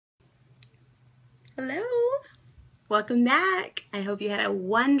Hello. Welcome back. I hope you had a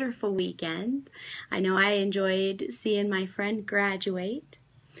wonderful weekend. I know I enjoyed seeing my friend graduate.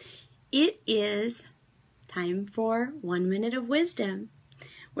 It is time for 1 minute of wisdom.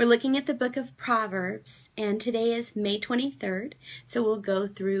 We're looking at the book of Proverbs, and today is May 23rd, so we'll go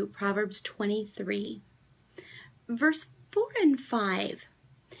through Proverbs 23. Verse 4 and 5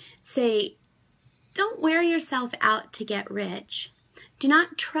 say, "Don't wear yourself out to get rich. Do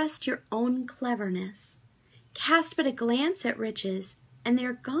not trust your own cleverness. Cast but a glance at riches, and they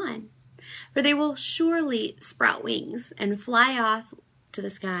are gone, for they will surely sprout wings and fly off to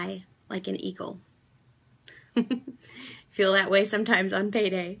the sky like an eagle." Feel that way sometimes on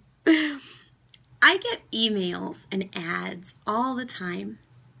payday. I get emails and ads all the time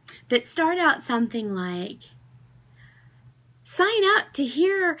that start out something like, "Sign up to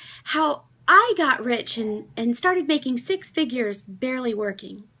hear how I got rich and started making 6 figures barely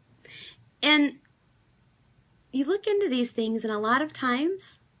working." And you look into these things, and a lot of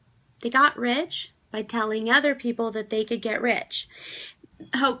times they got rich by telling other people that they could get rich.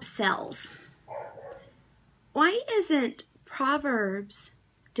 Hope sells. Why isn't Proverbs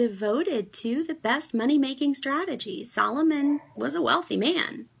devoted to the best money-making strategies? Solomon was a wealthy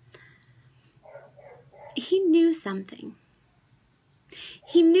man. He knew something.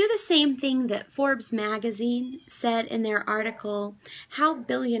 He knew the same thing that Forbes magazine said in their article, "How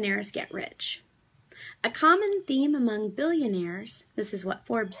Billionaires Get Rich." A common theme among billionaires, this is what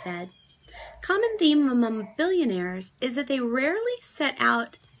Forbes said, common theme among billionaires is that they rarely set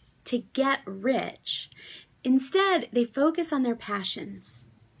out to get rich. Instead, they focus on their passions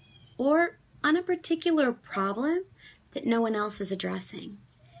or on a particular problem that no one else is addressing.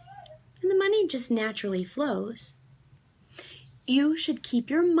 And the money just naturally flows. You should keep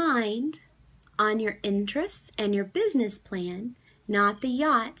your mind on your interests and your business plan, not the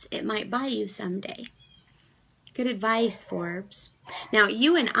yachts it might buy you someday. Good advice, Forbes. Now,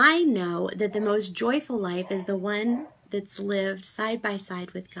 you and I know that the most joyful life is the one that's lived side by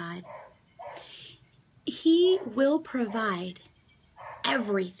side with God. He will provide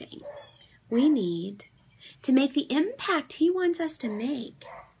everything we need to make the impact He wants us to make.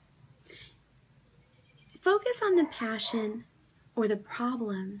 Focus on the passion or the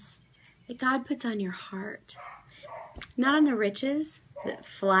problems that God puts on your heart, not on the riches that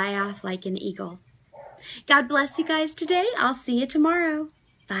fly off like an eagle. God bless you guys today. I'll see you tomorrow.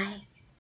 Bye.